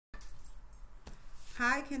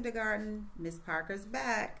Hi kindergarten, Miss Parker's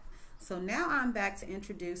back. So now I'm back to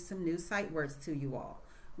introduce some new sight words to you all.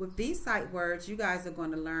 With these sight words, you guys are going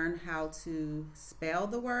to learn how to spell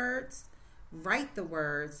the words, write the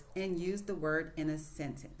words, and use the word in a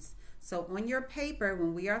sentence. So on your paper,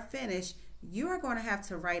 when we are finished, you are going to have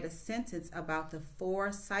to write a sentence about the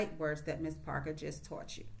 4 sight words that Miss Parker just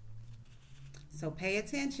taught you. So pay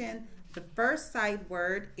attention. The first sight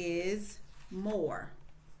word is more.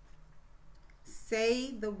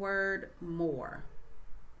 Say the word more.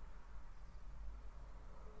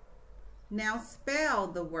 Now spell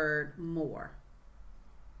the word more.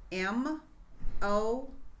 M-O-R-E,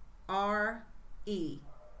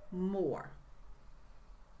 more.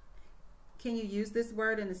 Can you use this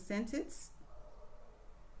word in a sentence?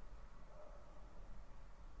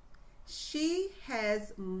 She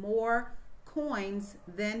has more coins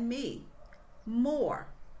than me. More.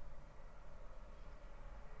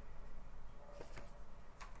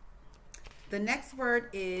 The next word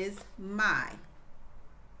is my.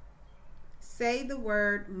 Say the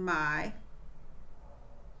word my.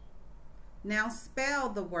 Now spell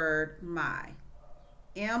the word my.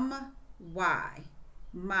 M-Y,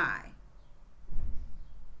 my.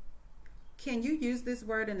 Can you use this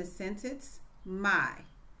word in a sentence? My.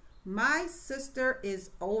 My sister is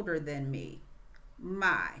older than me.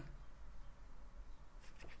 My.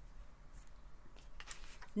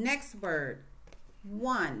 Next word,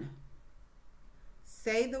 one.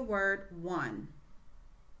 Say the word one.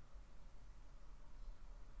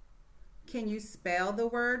 Can you spell the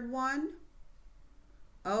word one?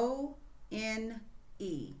 O-N-E,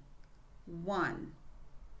 one.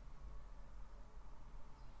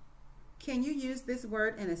 Can you use this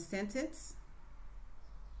word in a sentence?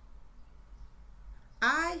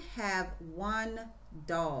 I have one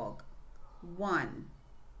dog. One.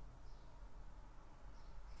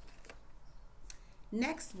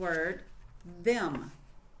 Next word, them.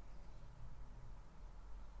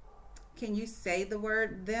 Can you say the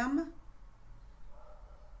word them?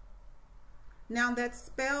 Now let's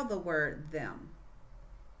spell the word them.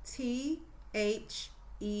 T-H-E-M.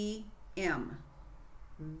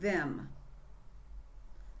 Them.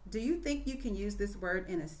 Do you think you can use this word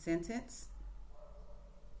in a sentence?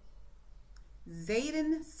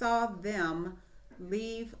 Zayden saw them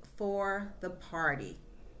leave for the party.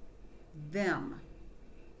 Them.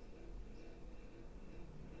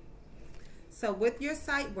 So with your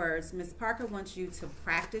sight words, Miss Parker wants you to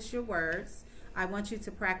practice your words. I want you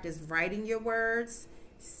to practice writing your words,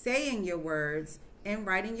 saying your words, and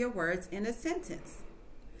writing your words in a sentence.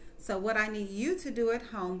 So what I need you to do at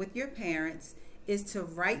home with your parents is to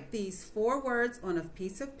write these 4 words on a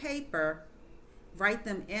piece of paper, write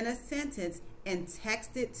them in a sentence, and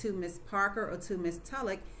text it to Miss Parker or to Miss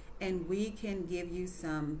Tulloch, and we can give you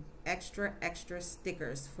some extra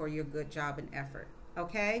stickers for your good job and effort.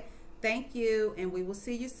 Okay? Thank you, and we will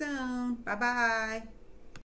see you soon. Bye-bye.